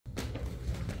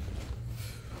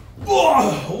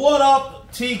Oh, what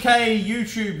up, TK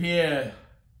YouTube here?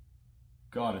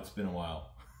 God, it's been a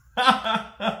while.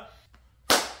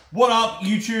 What up,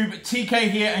 YouTube? TK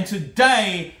here, and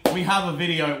today we have a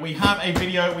video. We have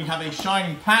a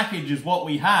shiny package is what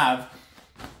we have.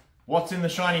 What's in the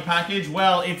shiny package?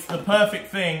 Well, it's the perfect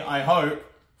thing, I hope,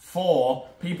 for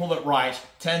people that write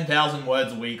 10,000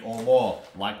 words a week or more,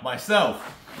 like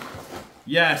myself.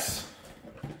 Yes,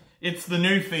 it's the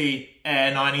NuPhy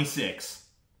Air96.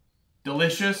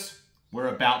 Delicious? We're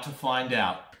about to find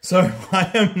out. So, I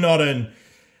am not an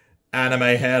anime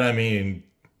head, I mean,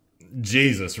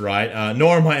 Jesus, right?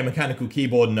 Nor am I a mechanical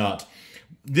keyboard nut.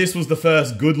 This was the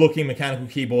first good-looking mechanical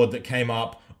keyboard that came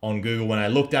up on Google when I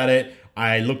looked at it.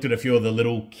 I looked at a few of the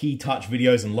little key touch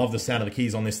videos and loved the sound of the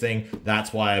keys on this thing.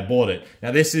 That's why I bought it.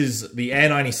 Now, this is the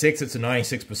Air96. It's a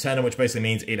 96%, which basically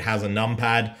means it has a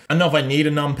numpad. I don't know if I need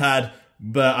a numpad,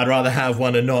 but I'd rather have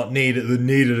one and not need it than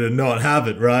need it and not have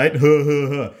it, right?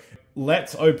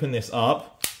 Let's open this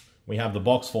up. We have the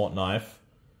box fort knife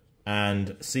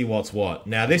and see what's what.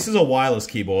 Now, this is a wireless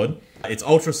keyboard. It's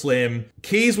ultra slim.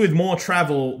 Keys with more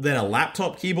travel than a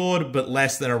laptop keyboard, but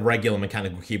less than a regular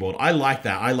mechanical keyboard. I like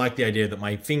that. I like the idea that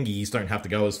my fingies don't have to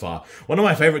go as far. One of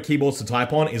my favorite keyboards to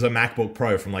type on is a MacBook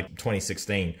Pro from like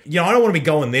 2016. You know, I don't want to be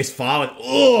going this far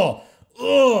with,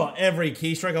 every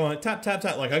keystroke. I want to tap, tap,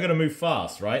 tap. Like, I gotta move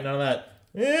fast, right? None of that.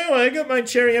 Yeah, I got my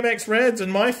Cherry MX Reds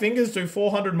and my fingers do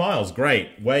 400 miles.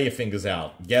 Great. Wear your fingers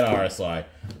out. Get RSI.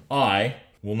 I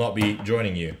will not be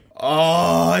joining you.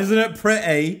 Oh, isn't it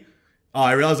pretty? Oh,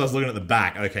 I realized I was looking at the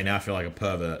back. Okay, now I feel like a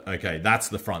pervert. Okay, that's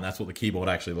the front. That's what the keyboard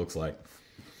actually looks like.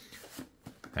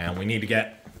 And we need to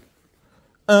get...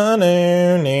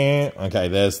 Okay,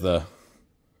 there's the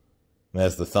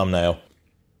thumbnail.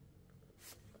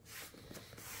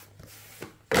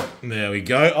 There we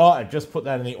go. Oh, I just put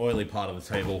that in the oily part of the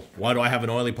table. Why do I have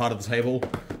an oily part of the table?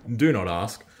 Do not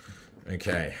ask.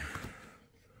 Okay.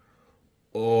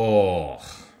 Oh.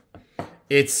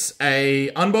 It's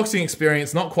a unboxing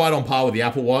experience, not quite on par with the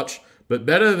Apple Watch, but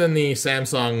better than the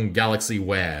Samsung Galaxy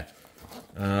Wear.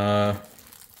 Okay,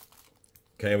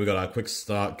 we got our quick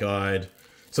start guide.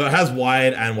 So it has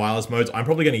wired and wireless modes. I'm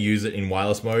probably going to use it in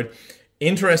wireless mode.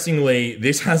 Interestingly,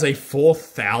 this has a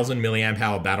 4,000 milliamp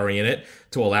hour battery in it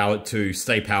to allow it to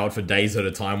stay powered for days at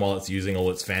a time while it's using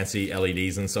all its fancy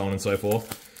LEDs and so on and so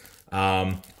forth.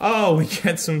 Oh, we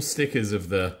get some stickers of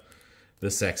the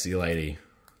sexy lady.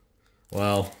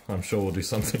 Well, I'm sure we'll do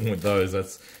something with those.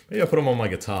 Maybe I'll put them on my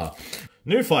guitar.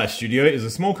 NuPhy Studio is a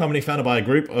small company founded by a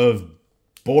group of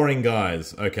boring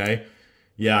guys. Okay,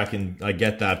 yeah, I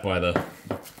get that by the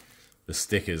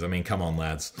stickers. I mean, come on,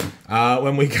 lads.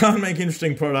 When we can't make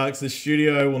interesting products, the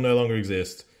studio will no longer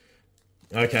exist.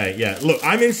 Okay, yeah. Look,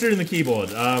 I'm interested in the keyboard.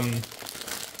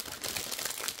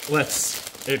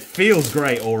 It feels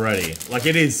great already. Like,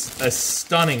 it is a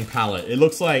stunning palette. It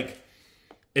looks like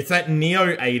it's that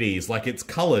neo 80s, like its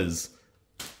colors.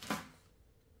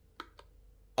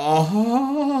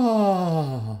 Oh.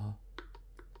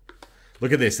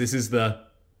 Look at this. This is the...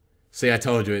 See, I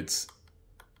told you, it's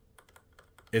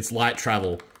light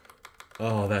travel.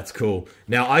 Oh, that's cool.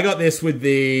 Now, I got this with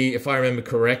the, if I remember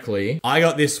correctly, I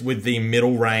got this with the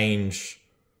middle range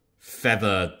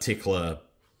feather tickler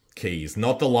keys.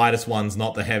 Not the lightest ones,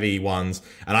 not the heavy ones.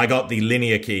 And I got the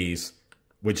linear keys,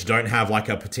 which don't have like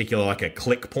a particular, like a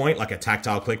click point, like a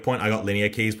tactile click point. I got linear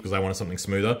keys because I wanted something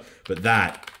smoother. But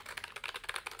that,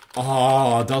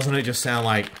 oh, doesn't it just sound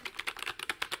like,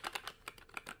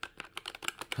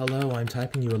 hello, I'm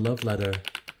typing you a love letter.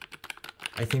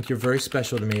 I think you're very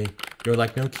special to me. You're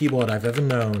like no keyboard I've ever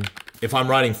known. If I'm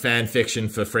writing fan fiction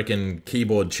for frickin'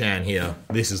 Keyboard Chan here,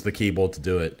 this is the keyboard to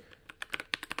do it.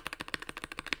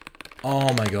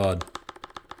 Oh my god.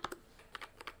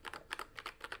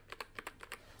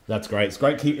 That's great. It's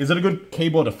great. Is it a good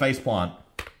keyboard to faceplant?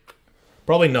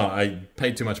 Probably not. I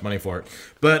paid too much money for it.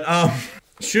 But,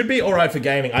 should be alright for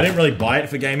gaming. I didn't really buy it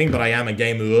for gaming, but I am a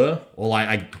gamer. Or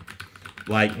like,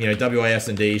 you know,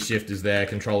 WASD, shift is there,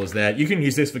 control is there. You can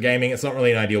use this for gaming. It's not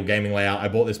really an ideal gaming layout. I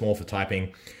bought this more for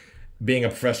typing. Being a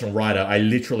professional writer, I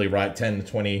literally write 10 to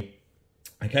 20,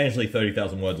 occasionally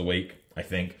 30,000 words a week, I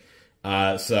think.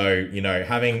 So, you know,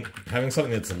 having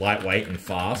something that's lightweight and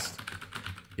fast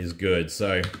is good.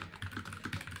 So,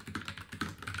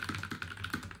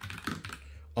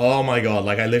 oh my god,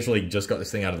 like I literally just got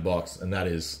this thing out of the box, and that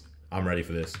is, I'm ready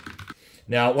for this.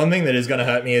 Now, one thing that is going to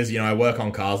hurt me is, you know, I work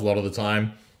on cars a lot of the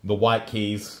time. The white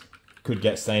keys could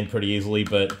get stained pretty easily,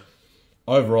 but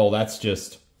overall, that's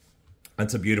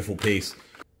a beautiful piece.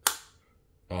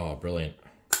 Oh, brilliant.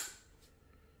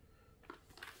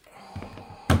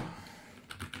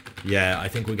 Yeah, I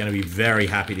think we're going to be very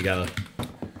happy together.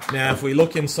 Now, if we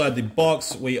look inside the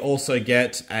box, we also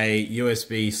get a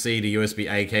USB-C to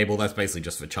USB-A cable. That's basically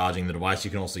just for charging the device.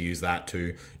 You can also use that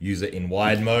to use it in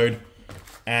wired mode.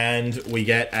 And we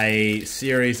get a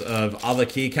series of other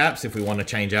keycaps if we want to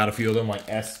change out a few of them, like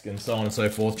ESC and so on and so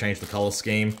forth, change the color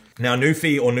scheme. Now,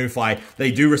 NuPhy or NuPhy,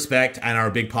 they do respect and are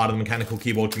a big part of the mechanical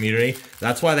keyboard community.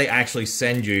 That's why they actually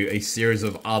send you a series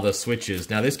of other switches.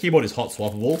 Now, this keyboard is hot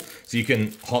swappable, so you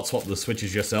can hot swap the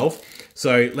switches yourself.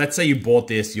 So let's say you bought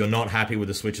this, you're not happy with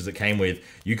the switches it came with.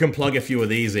 You can plug a few of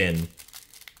these in,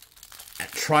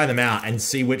 try them out, and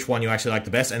see which one you actually like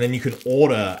the best. And then you can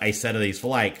order a set of these for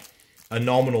like a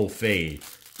nominal fee.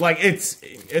 Like, it's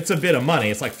a bit of money.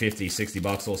 It's like 50, 60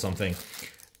 bucks or something.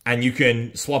 And you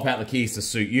can swap out the keys to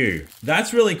suit you.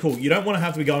 That's really cool. You don't want to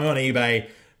have to be going on eBay,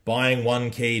 buying one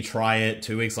key, try it,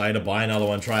 2 weeks later, buy another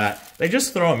one, try that. They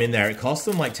just throw them in there. It costs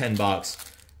them like 10 bucks.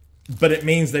 But it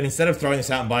means that instead of throwing this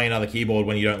out and buying another keyboard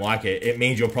when you don't like it, it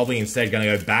means you're probably instead going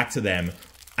to go back to them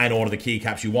and order the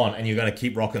keycaps you want, and you're going to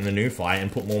keep rocking the NuPhy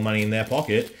and put more money in their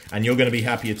pocket, and you're going to be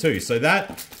happier too. So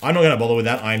that, I'm not going to bother with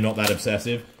that. I'm not that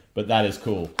obsessive, but that is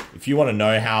cool. If you want to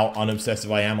know how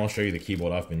unobsessive I am, I'll show you the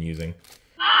keyboard I've been using.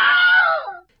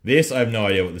 This, I have no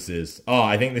idea what this is. Oh,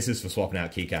 I think this is for swapping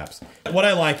out keycaps. What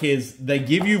I like is they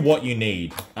give you what you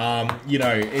need. You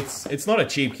know, it's not a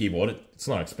cheap keyboard. It's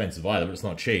not expensive either, but it's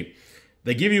not cheap.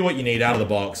 They give you what you need out of the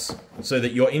box so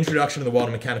that your introduction to the world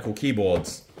of mechanical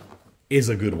keyboards is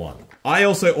a good one. I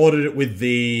also ordered it with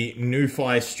the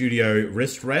NuPhy Studio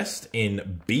wrist rest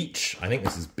in Beach. I think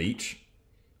this is Beach.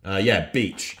 Yeah,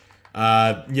 Beach.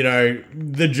 You know,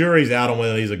 the jury's out on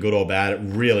whether these are good or bad. It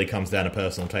really comes down to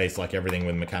personal taste, like everything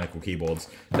with mechanical keyboards.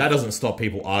 That doesn't stop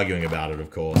people arguing about it,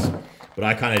 of course. But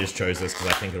I kind of just chose this because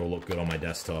I think it'll look good on my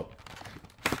desktop.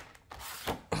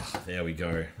 There we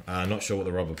go. Not sure what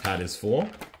the rubber pad is for.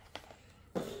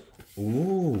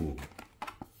 Ooh.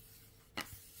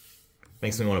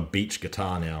 Makes me want a Beach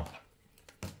guitar now.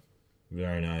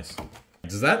 Very nice.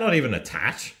 Does that not even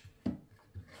attach?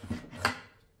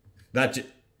 That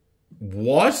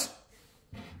what?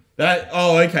 That,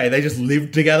 oh, okay, they just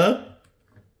live together?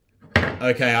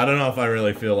 Okay, I don't know if I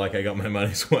really feel like I got my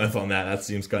money's worth on that. That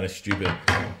seems kind of stupid.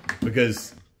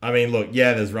 Because, I mean, look,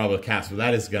 yeah, there's rubber caps, but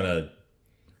that is gonna,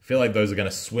 I feel like those are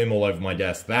gonna swim all over my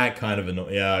desk. That kind of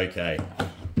annoys, yeah, okay.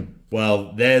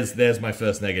 Well, there's my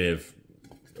first negative.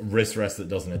 Wrist rest that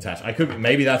doesn't attach. I could,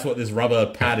 maybe that's what this rubber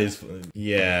pad is for.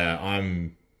 Yeah,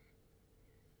 I'm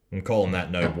calling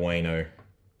that no bueno.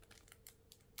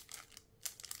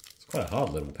 It's quite a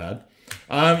hard little pad.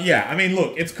 Yeah, I mean,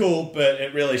 look, it's cool, but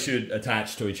it really should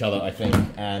attach to each other, I think.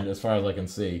 And as far as I can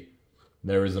see,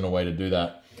 there isn't a way to do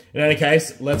that. In any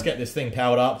case, let's get this thing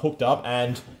powered up, hooked up,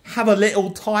 and have a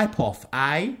little type off,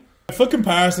 eh? For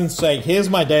comparison's sake, here's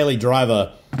my daily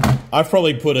driver. I've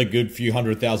probably put a good few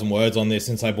 100,000 words on this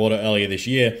since I bought it earlier this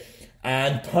year.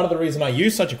 And part of the reason I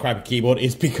use such a crappy keyboard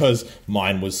is because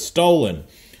mine was stolen.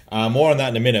 More on that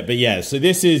in a minute. But yeah, so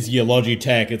this is your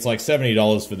Logitech. It's like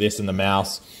 $70 for this and the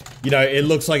mouse. You know, it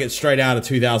looks like it's straight out of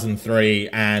 2003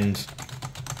 and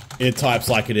it types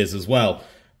like it is as well.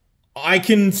 I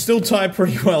can still type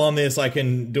pretty well on this. I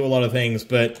can do a lot of things,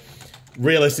 but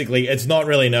realistically, it's not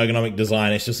really an ergonomic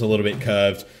design. It's just a little bit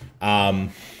curved.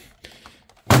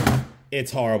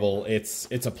 It's horrible.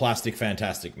 It's a plastic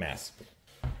fantastic mess.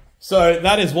 So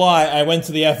that is why I went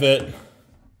to the effort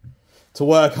to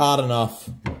work hard enough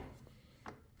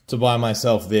to buy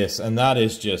myself this, and that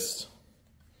is just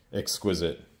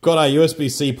exquisite. Got our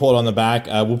USB-C port on the back.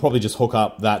 We'll probably just hook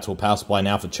up that to a power supply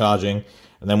now for charging.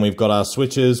 And then we've got our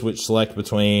switches, which select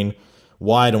between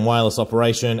wired and wireless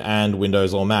operation and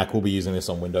Windows or Mac. We'll be using this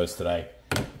on Windows today.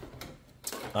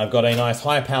 I've got a nice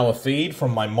high power feed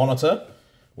from my monitor,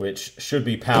 which should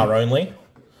be power only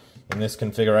in this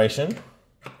configuration.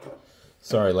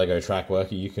 Sorry, Lego track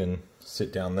worker, you can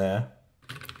sit down there.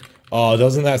 Oh,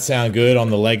 doesn't that sound good on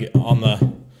the leg, on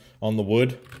the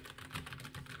wood?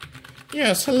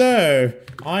 Yes, hello.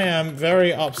 I am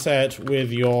very upset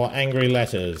with your angry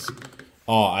letters.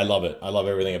 Oh, I love it. I love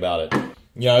everything about it.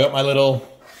 Yeah, I got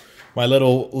my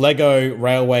little Lego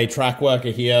railway track worker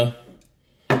here.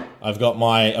 I've got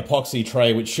my epoxy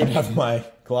tray, which should have my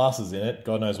glasses in it.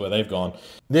 God knows where they've gone.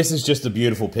 This is just a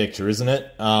beautiful picture, isn't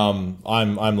it? I'm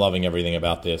loving everything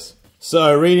about this.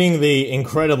 So, reading the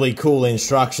incredibly cool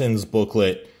instructions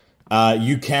booklet,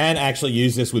 you can actually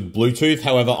use this with Bluetooth.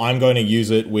 However, I'm going to use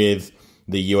it with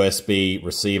the USB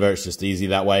receiver. It's just easy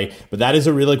that way. But that is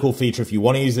a really cool feature. If you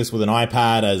want to use this with an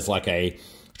iPad as like a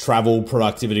travel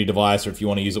productivity device, or if you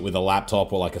want to use it with a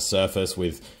laptop or like a Surface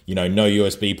with, you know, no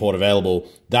USB port available,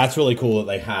 that's really cool that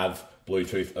they have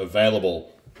Bluetooth available.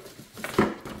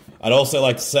 I'd also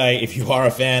like to say, if you are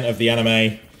a fan of the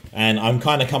anime, and I'm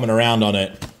kind of coming around on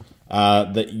it,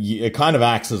 that it kind of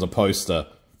acts as a poster,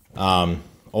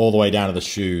 all the way down to the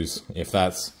shoes, if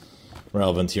that's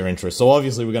relevant to your interest. So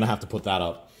obviously we're going to have to put that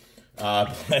up.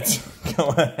 Let's go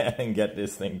ahead and get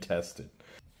this thing tested.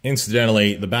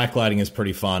 Incidentally, the backlighting is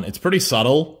pretty fun. It's pretty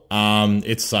subtle.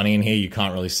 It's sunny in here. You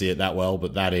can't really see it that well,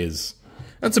 but that's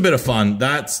a bit of fun.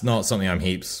 That's not something I'm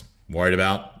heaps worried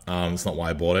about. It's not why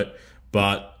I bought it,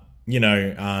 but you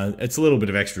know, it's a little bit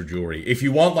of extra jewelry. If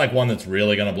you want like one that's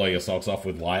really gonna blow your socks off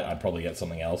with light, I'd probably get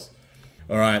something else.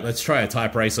 All right, let's try a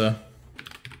type racer.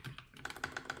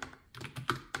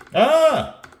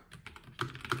 Ah!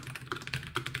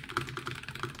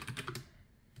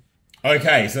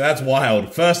 Okay, so that's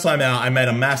wild. First time out, I made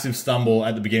a massive stumble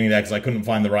at the beginning there because I couldn't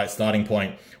find the right starting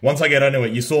point. Once I get into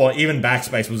it, you saw even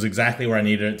backspace was exactly where I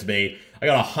needed it to be. I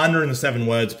got 107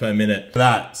 words per minute.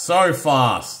 That, so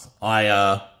fast,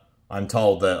 I'm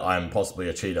told that I'm possibly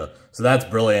a cheater. So that's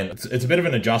brilliant. It's a bit of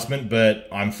an adjustment, but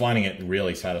I'm finding it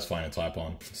really satisfying to type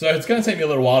on. So it's gonna take me a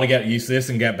little while to get used to this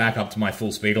and get back up to my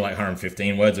full speed of like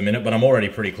 115 words a minute, but I'm already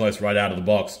pretty close right out of the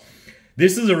box.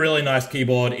 This is a really nice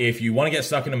keyboard. If you want to get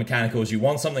stuck into mechanicals, you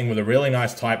want something with a really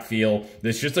nice type feel,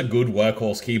 that's just a good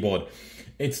workhorse keyboard.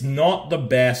 It's not the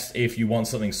best if you want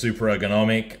something super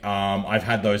ergonomic. I've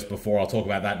had those before, I'll talk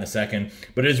about that in a second,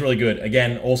 but it is really good.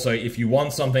 Again, also, if you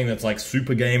want something that's like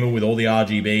super gamer with all the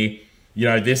RGB, you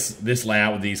know, this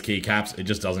layout with these keycaps, it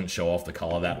just doesn't show off the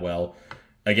color that well.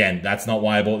 Again, that's not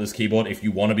why I bought this keyboard. If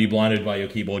you want to be blinded by your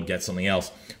keyboard, get something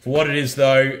else. For what it is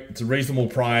though, it's a reasonable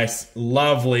price,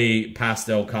 lovely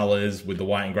pastel colors with the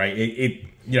white and gray.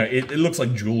 It looks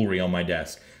like jewelry on my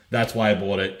desk. That's why I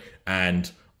bought it,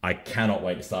 and I cannot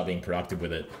wait to start being productive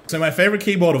with it. So my favorite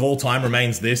keyboard of all time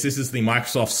remains this. This is the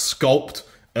Microsoft Sculpt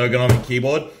ergonomic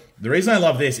keyboard. The reason I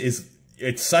love this is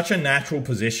it's such a natural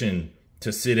position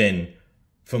to sit in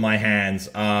for my hands.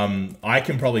 I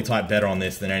can probably type better on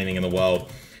this than anything in the world.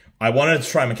 I wanted to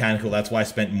try mechanical, that's why I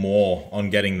spent more on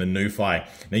getting the NuPhy.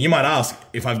 Now you might ask,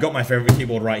 if I've got my favorite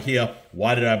keyboard right here,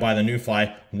 why did I buy the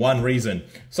NuPhy? One reason.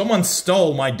 Someone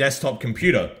stole my desktop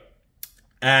computer,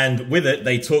 and with it,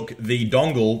 they took the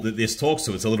dongle that this talks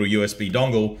to. It's a little USB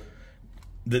dongle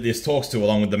that this talks to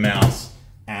along with the mouse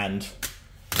and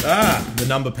the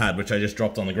number pad, which I just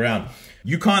dropped on the ground.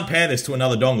 You can't pair this to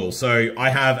another dongle, so I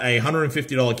have a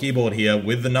 $150 keyboard here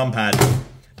with the numpad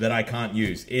that I can't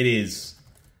use. It is,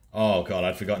 oh god,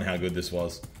 I'd forgotten how good this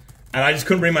was. And I just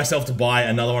couldn't bring myself to buy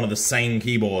another one of the same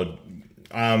keyboard.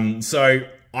 So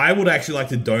I would actually like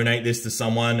to donate this to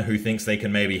someone who thinks they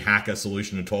can maybe hack a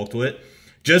solution and talk to it.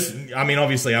 I mean,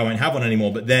 obviously I won't have one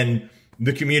anymore, but then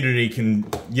the community can,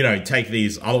 you know, take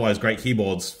these otherwise great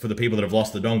keyboards for the people that have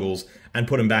lost the dongles and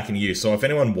put them back in use. So if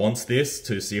anyone wants this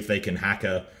to see if they can hack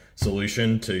a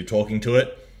solution to talking to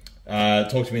it,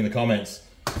 talk to me in the comments.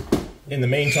 In the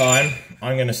meantime,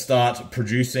 I'm going to start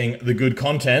producing the good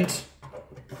content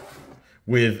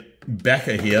with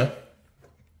Becca here.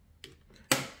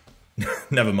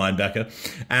 Never mind, Becca.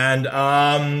 And,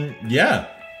 yeah.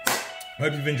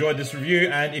 Hope you've enjoyed this review,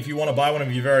 and if you want to buy one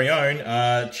of your very own,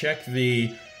 check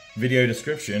the video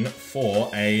description for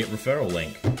a referral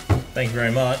link. Thank you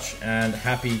very much, and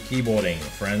happy keyboarding,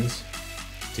 friends.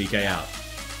 TK out.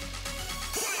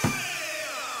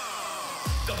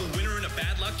 Double winner and a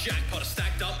bad luck jackpot, a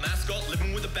stacked up mascot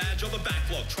living with a badge of a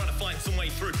backlog, trying to find some way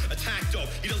through. Attack dog,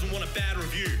 he doesn't want a bad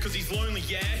review because he's lonely.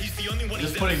 Yeah, he's the only one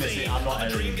he's ever seen. A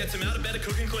dream gets him out of bed to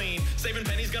cook and clean. Saving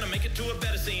pennies gonna make it to a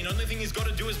better scene. Only thing he's got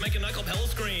to do is make a nightclub hell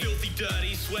scream. Filthy,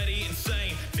 dirty, sweaty,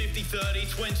 insane. 50, 30,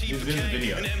 20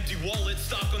 became an empty wallet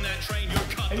stuck on that train. You're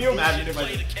cut. Can you imagine if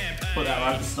I put that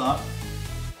right at the start?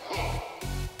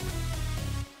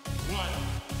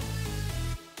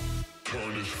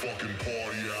 Turn this fucking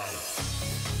party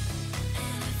out.